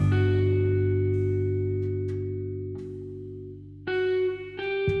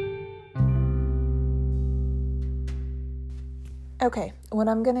Okay, what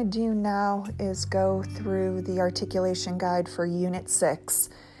I'm going to do now is go through the articulation guide for Unit 6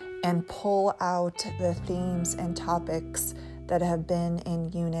 and pull out the themes and topics that have been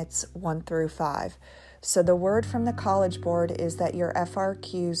in Units 1 through 5. So the word from the College Board is that your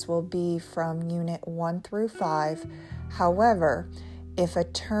FRQs will be from Unit 1 through 5. However, if a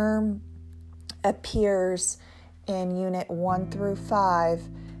term appears in Unit 1 through 5,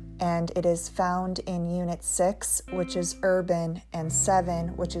 and it is found in Unit 6, which is urban, and 7,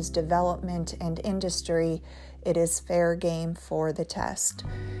 which is development and industry, it is fair game for the test.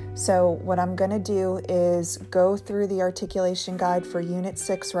 So what I'm going to do is go through the articulation guide for Unit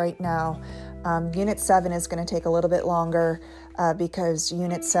 6 right now. Unit 7 is going to take a little bit longer because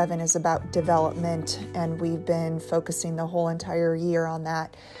Unit 7 is about development, and we've been focusing the whole entire year on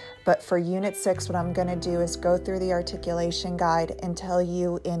that. But for Unit 6, what I'm going to do is go through the articulation guide and tell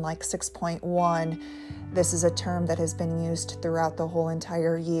you in 6.1, this is a term that has been used throughout the whole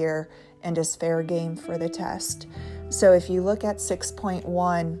entire year and is fair game for the test. So if you look at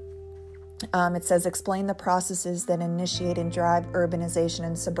 6.1, it says explain the processes that initiate and drive urbanization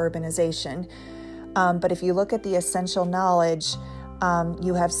and suburbanization. But if you look at the essential knowledge,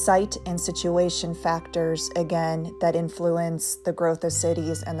 you have site and situation factors, again, that influence the growth of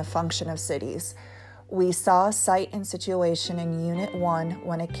cities and the function of cities. We saw site and situation in Unit 1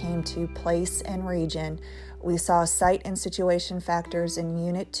 when it came to place and region. We saw site and situation factors in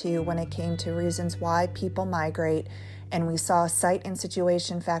Unit 2 when it came to reasons why people migrate. And we saw site and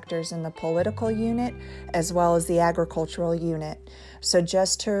situation factors in the political unit as well as the agricultural unit. So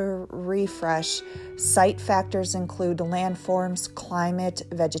just to refresh, site factors include landforms, climate,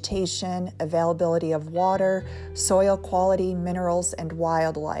 vegetation, availability of water, soil quality, minerals, and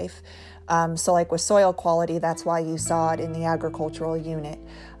wildlife. So like with soil quality, that's why you saw it in the agricultural unit.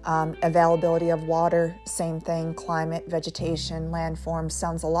 Availability of water, same thing, climate, vegetation, landforms,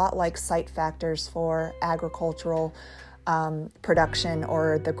 sounds a lot like site factors for agricultural production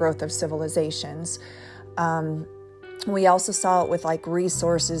or the growth of civilizations. We also saw it with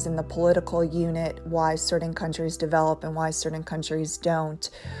resources in the political unit, why certain countries develop and why certain countries don't.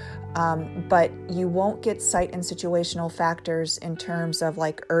 But you won't get site and situational factors in terms of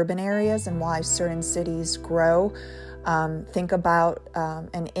urban areas and why certain cities grow. Think about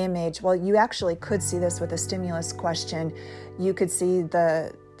an image. Well, you actually could see this with a stimulus question. You could see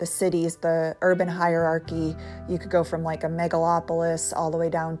the cities, the urban hierarchy. You could go from a megalopolis all the way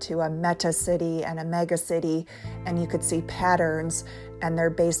down to a meta city and a mega city, and you could see patterns, and they're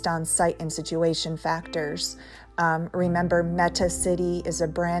based on site and situation factors. Remember, meta city is a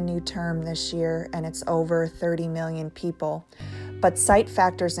brand new term this year, and it's over 30 million people. But site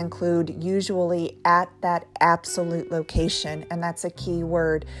factors include usually at that absolute location, and that's a key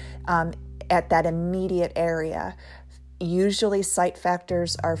word, at that immediate area. Usually site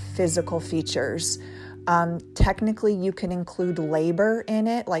factors are physical features. Technically, you can include labor in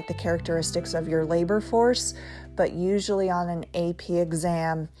it, like the characteristics of your labor force, but usually on an AP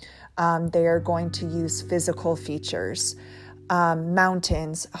exam, they are going to use physical features.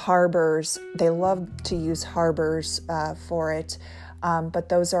 Mountains, harbors, they love to use harbors for it, but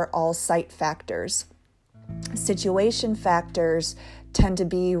those are all site factors. Situation factors tend to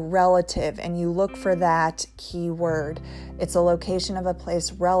be relative, and you look for that key word. It's a location of a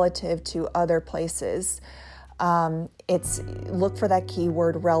place relative to other places. Look for that key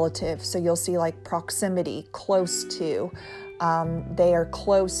word relative. So you'll see proximity, close to. They are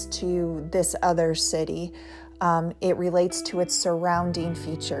close to this other city. It relates to its surrounding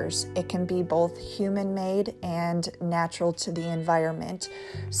features. It can be both human-made and natural to the environment.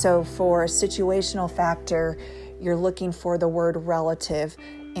 So for a situational factor, you're looking for the word relative,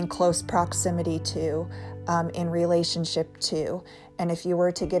 in close proximity to, in relationship to. And if you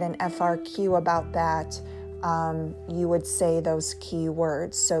were to get an FRQ about that, you would say those key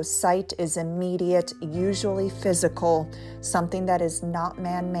words. So site is immediate, usually physical, something that is not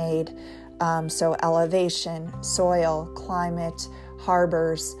man-made. So elevation, soil, climate,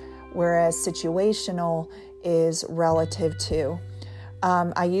 harbors, whereas situational is relative to.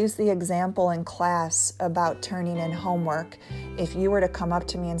 I use the example in class about turning in homework. If you were to come up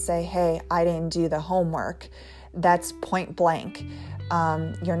to me and say, hey, I didn't do the homework, that's point blank.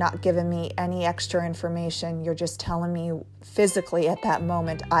 You're not giving me any extra information. You're just telling me physically at that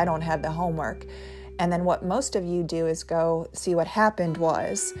moment, I don't have the homework. And then what most of you do is go see what happened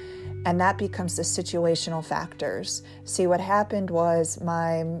was, and that becomes the situational factors. See, what happened was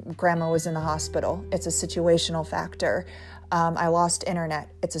my grandma was in the hospital. It's a situational factor. I lost internet.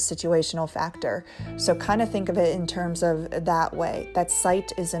 It's a situational factor. So kind of think of it in terms of that way, that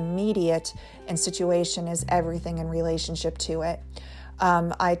site is immediate and situation is everything in relationship to it.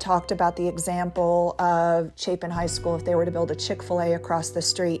 I talked about the example of Chapin High School if they were to build a Chick-fil-A across the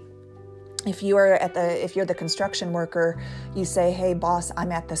street. If you're the construction worker, you say, hey boss,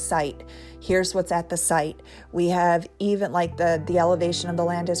 I'm at the site. Here's what's at the site. We have even like the elevation of the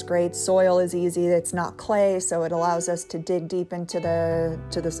land is great. Soil is easy. It's not clay. So it allows us to dig deep into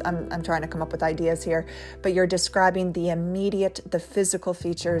this. I'm trying to come up with ideas here, but you're describing the physical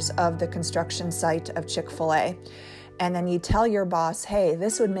features of the construction site of Chick-fil-A. And then you tell your boss, hey,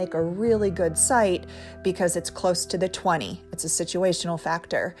 this would make a really good site because it's close to the 20. It's a situational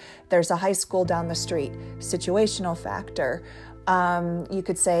factor. There's a high school down the street. Situational factor. You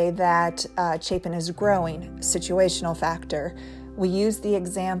could say that Chapin is growing. Situational factor. We use the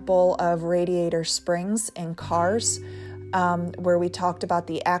example of Radiator Springs in Cars, where we talked about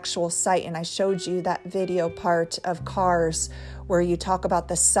the actual site. And I showed you that video part of Cars where you talk about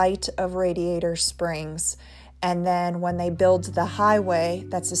the site of Radiator Springs. And then when they build the highway,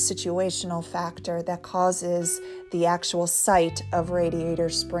 that's a situational factor that causes the actual site of Radiator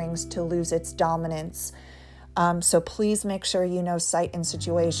Springs to lose its dominance. So please make sure you know site and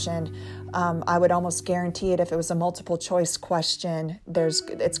situation. I would almost guarantee it if it was a multiple choice question,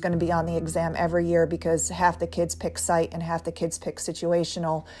 it's going to be on the exam every year because half the kids pick site and half the kids pick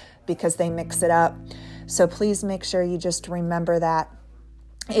situational because they mix it up. So please make sure you just remember that.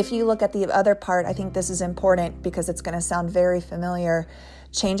 If you look at the other part, I think this is important because it's going to sound very familiar.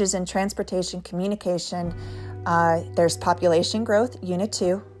 Changes in transportation, communication. There's population growth, Unit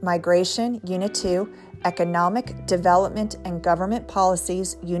 2, migration, Unit 2, economic development and government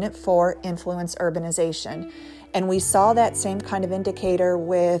policies, Unit 4, influence urbanization. And we saw that same kind of indicator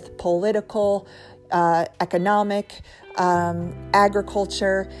with political, economic,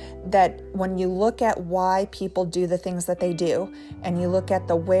 agriculture, that when you look at why people do the things that they do, and you look at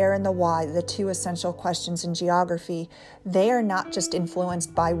the where and the why, the two essential questions in geography, they are not just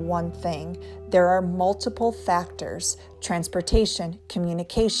influenced by one thing. There are multiple factors: transportation,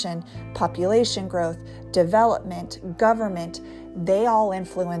 communication, population growth, development, government. They all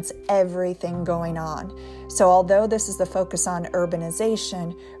influence everything going on. So although this is the focus on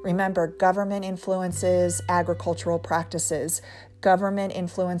urbanization, remember, government influences agricultural practices. Government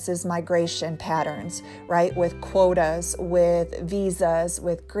influences migration patterns, right? With quotas, with visas,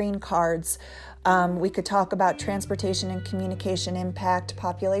 with green cards. We could talk about transportation and communication impact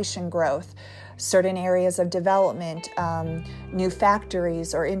population growth, certain areas of development, new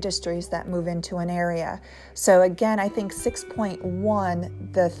factories or industries that move into an area. So again, I think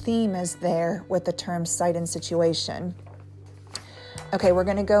 6.1, the theme is there with the term site and situation. Okay, we're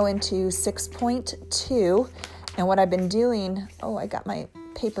going to go into 6.2. And what I've been doing, I got my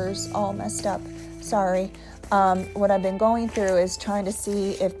papers all messed up. Sorry. What I've been going through is trying to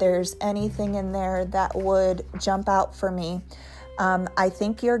see if there's anything in there that would jump out for me. I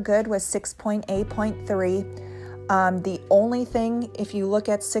think you're good with 6.8.3. The only thing, if you look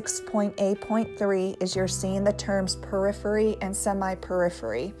at 6.8.3, is you're seeing the terms periphery and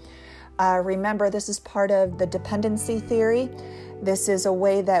semi-periphery. Remember, this is part of the dependency theory. This is a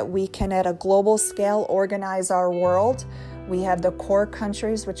way that we can, at a global scale, organize our world. We have the core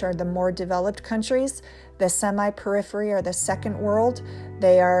countries, which are the more developed countries. The semi-periphery are the second world.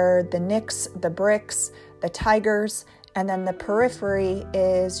 They are the NICs, the BRICS, the Tigers, and then the periphery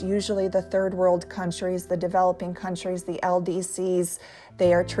is usually the third world countries, the developing countries, the LDCs.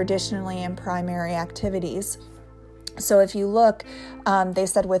 They are traditionally in primary activities. So if you look, they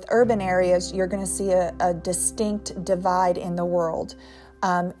said with urban areas, you're going to see a distinct divide in the world.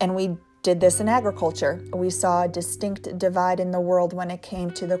 And we did this in agriculture. We saw a distinct divide in the world when it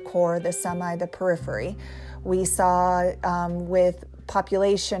came to the core, the semi, the periphery. We saw with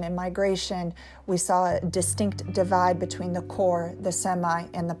population and migration, we saw a distinct divide between the core, the semi,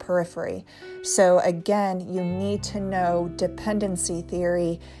 and the periphery. So again, you need to know dependency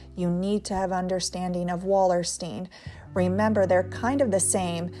theory. You need to have understanding of Wallerstein. Remember, they're kind of the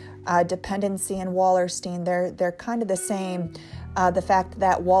same. Dependency and Wallerstein, they're kind of the same. The fact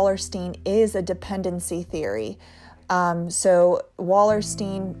that Wallerstein is a dependency theory. So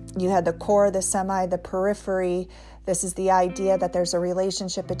Wallerstein, you had the core, the semi, the periphery. This is the idea that there's a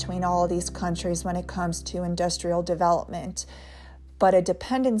relationship between all of these countries when it comes to industrial development. But a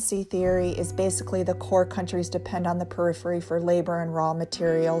dependency theory is basically the core countries depend on the periphery for labor and raw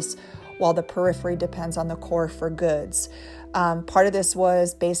materials, while the periphery depends on the core for goods. Part of this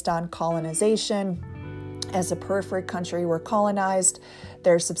was based on colonization. As the periphery country were colonized,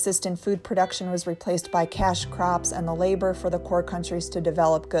 their subsistent food production was replaced by cash crops and the labor for the core countries to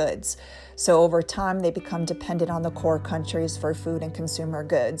develop goods. So over time, they become dependent on the core countries for food and consumer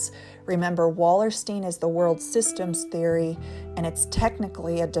goods. Remember, Wallerstein is the world systems theory, and it's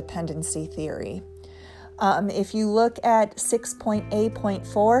technically a dependency theory. If you look at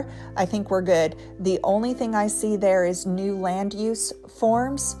 6.A.4, I think we're good. The only thing I see there is new land use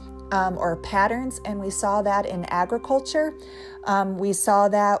forms or patterns, and we saw that in agriculture. We saw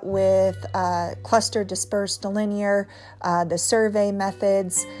that with cluster dispersed linear, the survey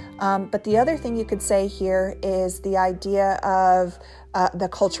methods. But the other thing you could say here is the idea of the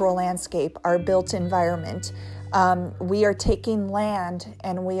cultural landscape, our built environment. We are taking land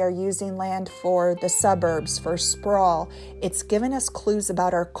and we are using land for the suburbs, for sprawl. It's given us clues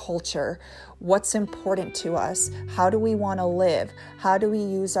about our culture, what's important to us, how do we want to live, how do we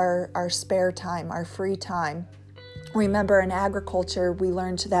use our spare time, our free time. Remember, in agriculture, we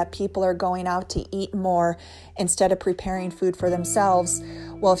learned that people are going out to eat more instead of preparing food for themselves.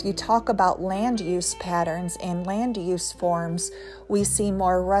 Well, if you talk about land use patterns and land use forms, we see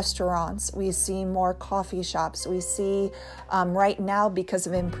more restaurants, we see more coffee shops, we see right now, because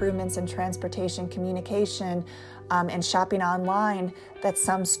of improvements in transportation communication, and shopping online, that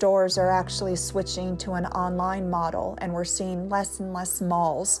some stores are actually switching to an online model, and we're seeing less and less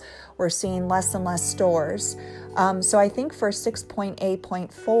malls. We're seeing less and less stores. So I think for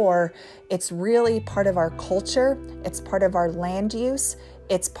 6.A.4, it's really part of our culture. It's part of our land use.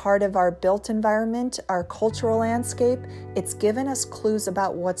 It's part of our built environment, our cultural landscape. It's given us clues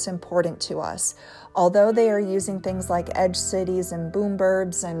about what's important to us. Although they are using things like edge cities and boom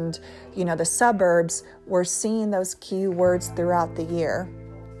burbs and, the suburbs, we're seeing those key words throughout the year.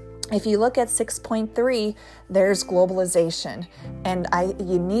 If you look at 6.3, there's globalization. And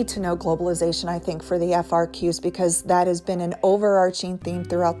you need to know globalization, I think, for the FRQs, because that has been an overarching theme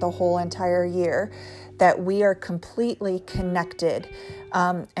throughout the whole entire year, that we are completely connected.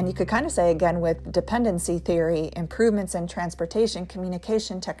 And you could kind of say, again, with dependency theory, improvements in transportation,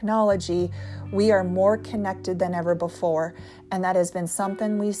 communication, technology, we are more connected than ever before. And that has been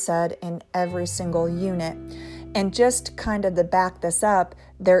something we said in every single unit. And just kind of to back this up,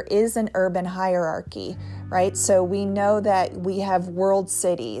 there is an urban hierarchy, right? So we know that we have world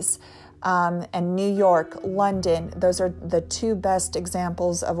cities, and New York, London. Those are the two best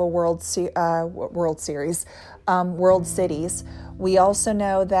examples of a world cities. We also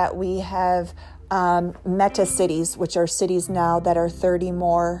know that we have meta cities, which are cities now that are 30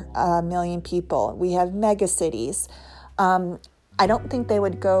 more million people. We have mega cities. I don't think they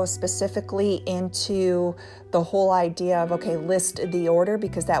would go specifically into the whole idea of, list the order,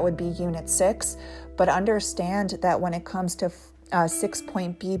 because that would be Unit 6. But understand that when it comes to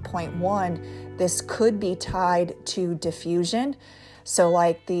 6.B.1, this could be tied to diffusion. So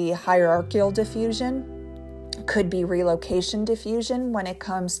like the hierarchical diffusion could be relocation diffusion when it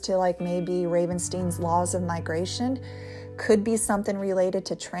comes to like maybe Ravenstein's laws of migration, could be something related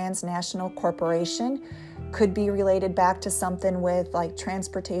to transnational corporation, could be related back to something with like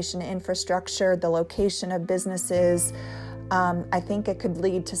transportation infrastructure, the location of businesses. I think it could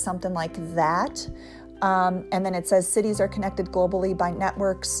lead to something like that. And then it says cities are connected globally by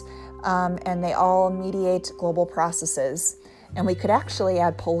networks, and they all mediate global processes. And we could actually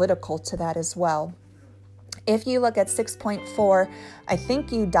add political to that as well. If you look at 6.4, I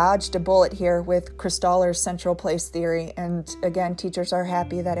think you dodged a bullet here with Kristoller's central place theory. And again, teachers are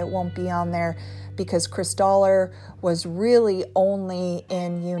happy that it won't be on there, because Kristoller was really only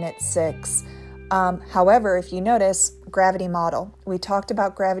in Unit 6. However, if you notice, gravity model. We talked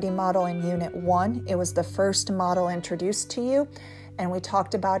about gravity model in Unit 1. It was the first model introduced to you, and we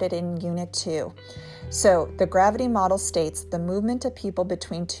talked about it in Unit 2. So the gravity model states the movement of people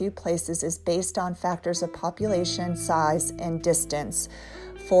between two places is based on factors of population, size, and distance.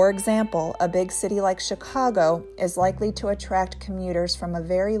 For example, a big city like Chicago is likely to attract commuters from a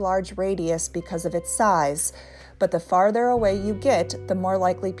very large radius because of its size. But the farther away you get, the more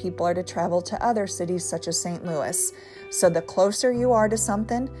likely people are to travel to other cities such as St. Louis. So the closer you are to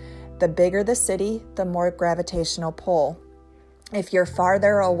something, the bigger the city, the more gravitational pull. If you're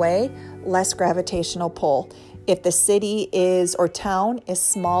farther away, less gravitational pull. If the city is or town is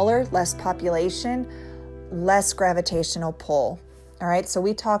smaller, less population, less gravitational pull. All right, so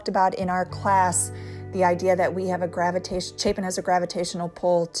we talked about in our class the idea that we have Chapin has a gravitational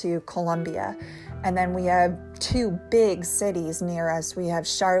pull to Columbia. And then we have two big cities near us. We have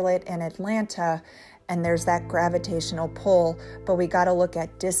Charlotte and Atlanta, and there's that gravitational pull. But we got to look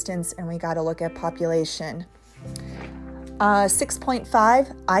at distance and we got to look at population.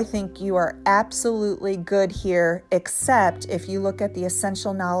 6.5, I think you are absolutely good here, except if you look at the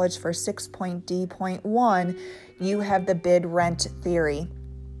essential knowledge for 6.D.1, you have the bid rent theory.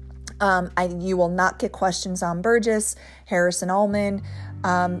 You will not get questions on Burgess, Harrison Ullman.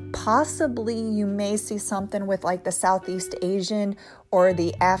 Possibly you may see something with like the Southeast Asian or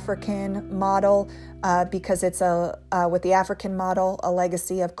the African model, because it's with the African model, a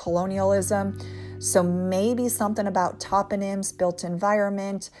legacy of colonialism. So maybe something about toponyms, built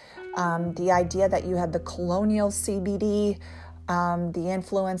environment, the idea that you had the colonial CBD, the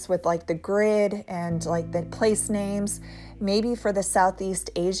influence with like the grid and like the place names. Maybe for the Southeast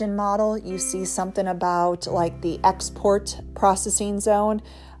Asian model, you see something about like the export processing zone,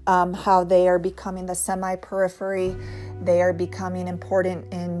 how they are becoming the semi-periphery. They are becoming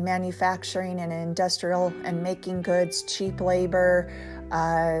important in manufacturing and industrial and making goods, cheap labor,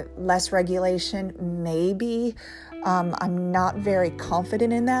 less regulation, maybe. I'm not very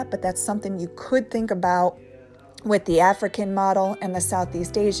confident in that, but that's something you could think about with the African model and the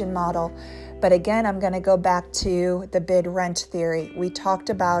Southeast Asian model. But again, I'm going to go back to the bid rent theory. We talked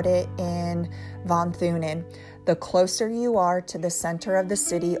about it in von Thunen. The closer you are to the center of the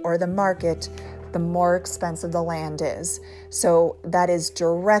city or the market, the more expensive the land is. So that is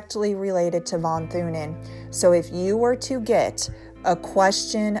directly related to von Thunen. So if you were to get a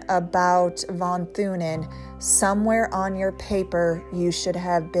question about von Thunen, somewhere on your paper, you should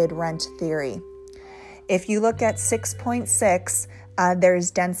have bid rent theory. If you look at 6.6,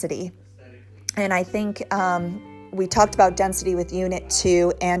 there's density. And I think we talked about density with Unit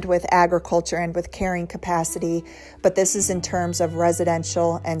 2 and with agriculture and with carrying capacity, but this is in terms of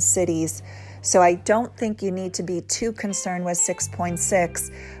residential and cities. So I don't think you need to be too concerned with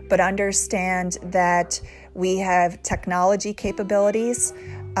 6.6, but understand that we have technology capabilities,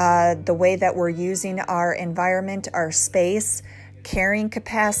 the way that we're using our environment, our space, carrying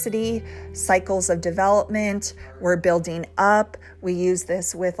capacity, cycles of development, we're building up. We use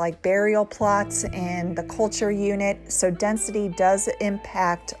this with like burial plots and the culture unit. So density does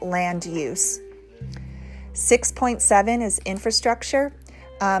impact land use. 6.7 is infrastructure.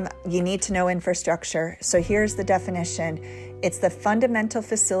 You need to know infrastructure. So here's the definition. It's the fundamental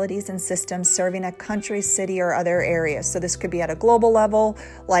facilities and systems serving a country, city, or other area. So this could be at a global level,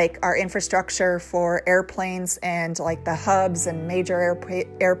 like our infrastructure for airplanes and like the hubs and major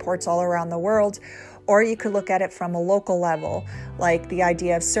airports all around the world. Or you could look at it from a local level, like the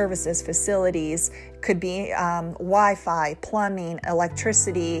idea of services, facilities, could be Wi-Fi, plumbing,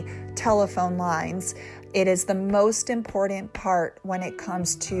 electricity, telephone lines. It is the most important part when it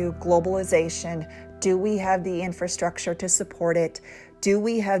comes to globalization. Do we have the infrastructure to support it? Do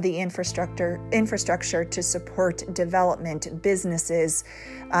we have the infrastructure to support development, businesses?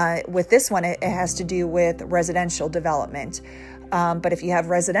 With this one, it has to do with residential development. But if you have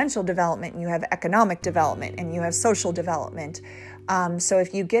residential development, you have economic development and you have social development. So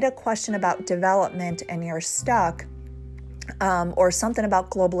if you get a question about development and you're stuck, or something about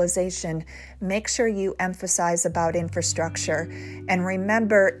globalization, make sure you emphasize about infrastructure. And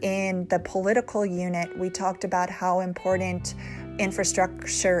remember, in the political unit, we talked about how important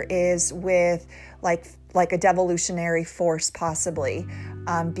infrastructure is with like a devolutionary force, possibly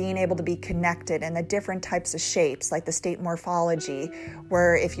being able to be connected, and the different types of shapes, like the state morphology,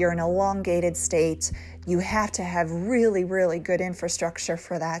 where if you're an elongated state, you have to have really, really good infrastructure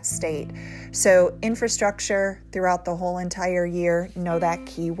for that state. So infrastructure throughout the whole entire year, know that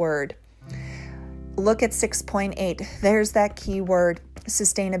key word. Look at 6.8. There's that key word,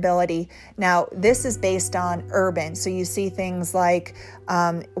 sustainability. Now, this is based on urban. So you see things like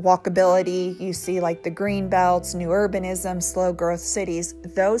walkability, you see like the green belts, new urbanism, slow growth cities.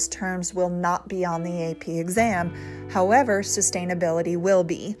 Those terms will not be on the AP exam. However, sustainability will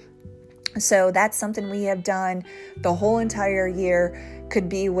be. So that's something we have done the whole entire year. Could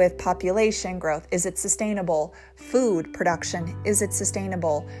be with population growth. Is it sustainable? Food production. Is it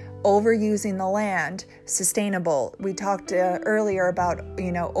sustainable? Overusing the land, sustainable. We talked earlier about,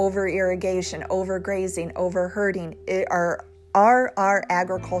 over irrigation, overgrazing, overherding. Are our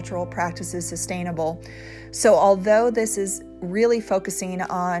agricultural practices sustainable? So although this is really focusing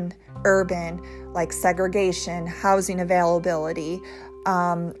on urban, like segregation, housing availability,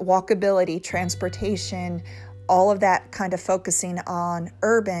 walkability, transportation, all of that kind of focusing on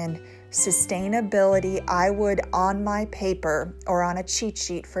urban, sustainability, I would, on my paper or on a cheat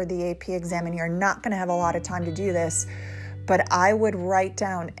sheet for the AP exam, and you're not going to have a lot of time to do this, but I would write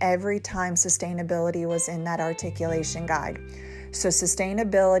down every time sustainability was in that articulation guide. So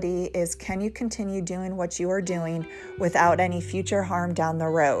sustainability is, can you continue doing what you are doing without any future harm down the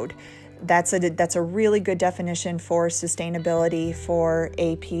road? that's a really good definition for sustainability for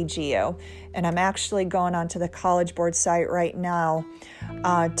AP Geo. And I'm actually going onto the College Board site right now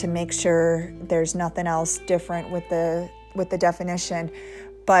to make sure there's nothing else different with the definition.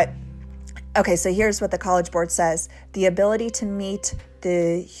 But okay, so here's what the College Board says: the ability to meet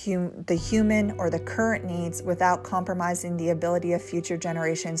the human or the current needs without compromising the ability of future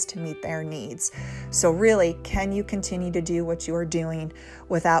generations to meet their needs. So really, can you continue to do what you are doing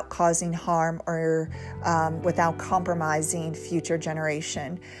without causing harm or without compromising future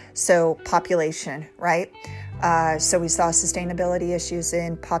generation? So population, right? So we saw sustainability issues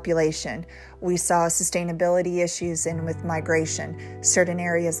in population. We saw sustainability issues with migration, certain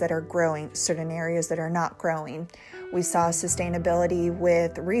areas that are growing, certain areas that are not growing. We saw sustainability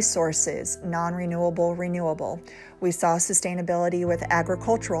with resources, non-renewable, renewable. We saw sustainability with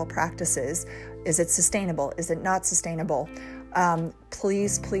agricultural practices. Is it sustainable? Is it not sustainable?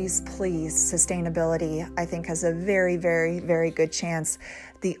 Please, please, please, sustainability, I think, has a very, very, very good chance.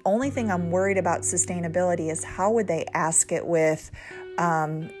 The only thing I'm worried about sustainability is how would they ask it with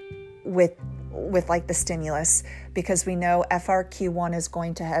like the stimulus, because we know FRQ1 is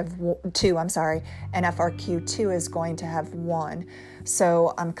going to have 2, and FRQ2 is going to have 1.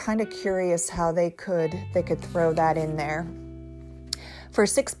 So I'm kind of curious how they could throw that in there. For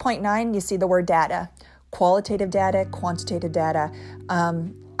 6.9, you see the word data, qualitative data, quantitative data.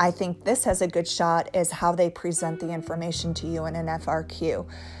 I think this has a good shot as how they present the information to you in an FRQ.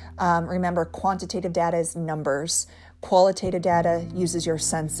 Remember, quantitative data is numbers. Qualitative data uses your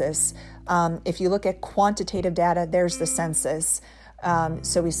census. If you look at quantitative data, there's the census.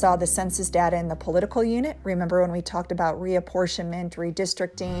 So we saw the census data in the political unit. Remember when we talked about reapportionment,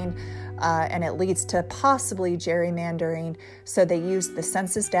 redistricting, and it leads to possibly gerrymandering. So they use the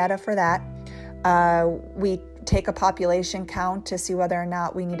census data for that. We take a population count to see whether or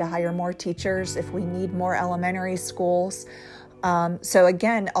not we need to hire more teachers, if we need more elementary schools. So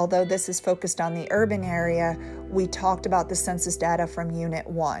again, although this is focused on the urban area, we talked about the census data from Unit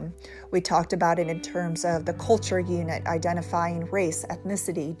 1. We talked about it in terms of the culture unit, identifying race,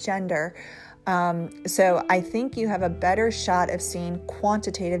 ethnicity, gender. So I think you have a better shot of seeing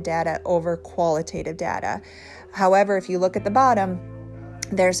quantitative data over qualitative data. However, if you look at the bottom,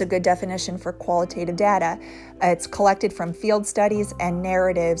 there's a good definition for qualitative data. It's collected from field studies and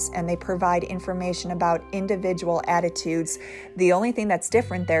narratives, and they provide information about individual attitudes. The only thing that's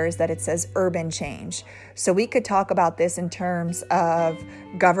different there is that it says urban change. So we could talk about this in terms of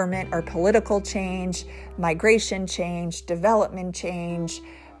government or political change, migration change, development change.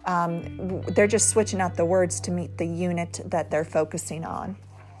 They're just switching out the words to meet the unit that they're focusing on.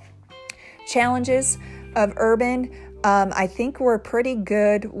 Challenges of urban. I think we're pretty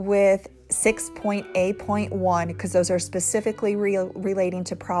good with 6.A.1 because those are specifically relating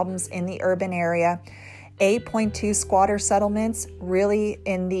to problems in the urban area. A.2 squatter settlements, really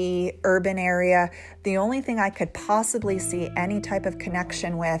in the urban area. The only thing I could possibly see any type of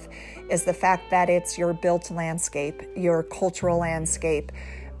connection with is the fact that it's your built landscape, your cultural landscape.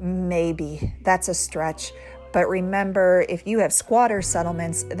 Maybe that's a stretch. But remember, if you have squatter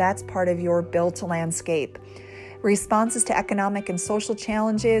settlements, that's part of your built landscape. Responses to economic and social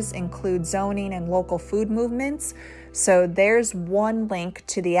challenges include zoning and local food movements. So there's one link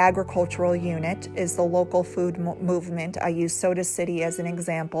to the agricultural unit is the local food movement. I use Soda City as an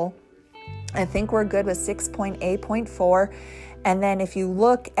example. I think we're good with 6.A.4. And then if you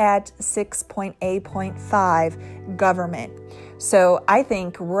look at 6.A.5, government. So I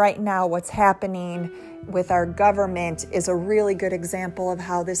think right now what's happening with our government is a really good example of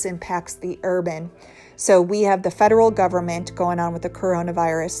how this impacts the urban. So we have the federal government going on with the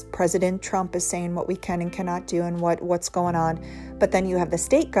coronavirus. President Trump is saying what we can and cannot do and what's going on. But then you have the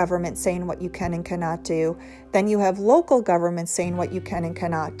state government saying what you can and cannot do. Then you have local governments saying what you can and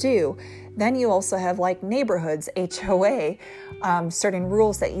cannot do. Then you also have like neighborhoods, HOA, certain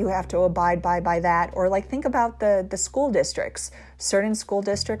rules that you have to abide by that. Or like think about the school districts. Certain school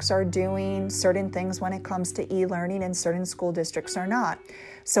districts are doing certain things when it comes to e-learning and certain school districts are not.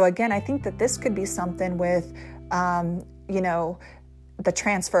 So again, I think that this could be something with, the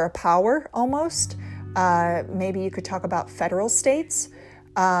transfer of power almost. Maybe you could talk about federal states.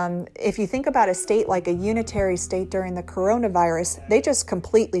 If you think about a state like a unitary state during the coronavirus, they just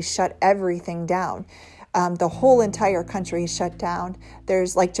completely shut everything down. The whole entire country shut down.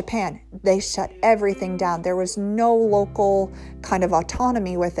 There's like Japan, they shut everything down. There was no local kind of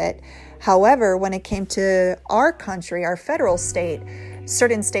autonomy with it. However, when it came to our country, our federal state,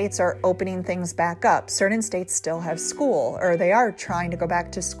 certain states are opening things back up. Certain states still have school, or they are trying to go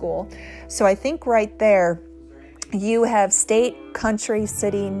back to school. So I think right there, you have state, country,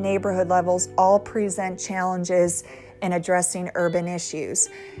 city, neighborhood levels all present challenges in addressing urban issues.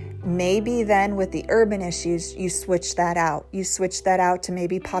 Maybe then with the urban issues, you switch that out. You switch that out to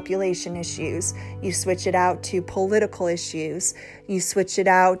maybe population issues. You switch it out to political issues. You switch it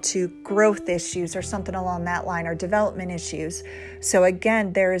out to growth issues or something along that line, or development issues. So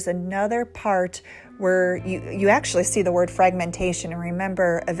again, there is another part where you actually see the word fragmentation. And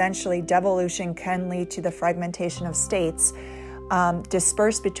remember, eventually devolution can lead to the fragmentation of states,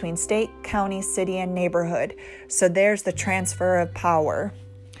 dispersed between state, county, city, and neighborhood. So there's the transfer of power.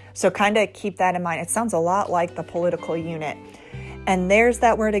 So kind of keep that in mind. It sounds a lot like the political unit. And there's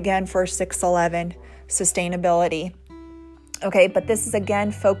that word again for 611, sustainability. Okay, but this is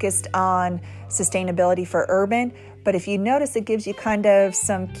again focused on sustainability for urban. But if you notice, it gives you kind of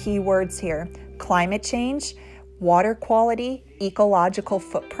some key words here: climate change, water quality, ecological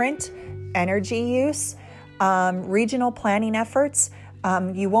footprint, energy use, regional planning efforts.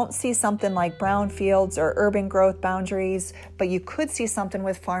 You won't see something like brownfields or urban growth boundaries, but you could see something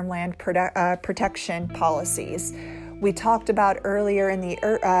with farmland protection policies. We talked about earlier in the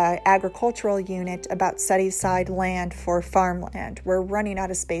agricultural unit about set aside land for farmland. We're running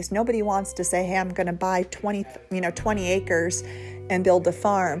out of space. Nobody wants to say, hey, I'm going to buy 20 acres and build a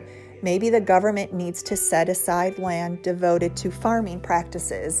farm. Maybe the government needs to set aside land devoted to farming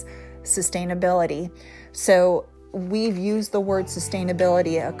practices, sustainability. So we've used the word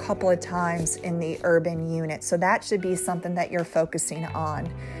sustainability a couple of times in the urban unit. So that should be something that you're focusing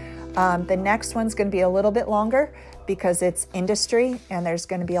on. The next one's going to be a little bit longer because it's industry, and there's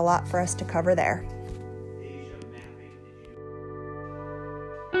going to be a lot for us to cover there.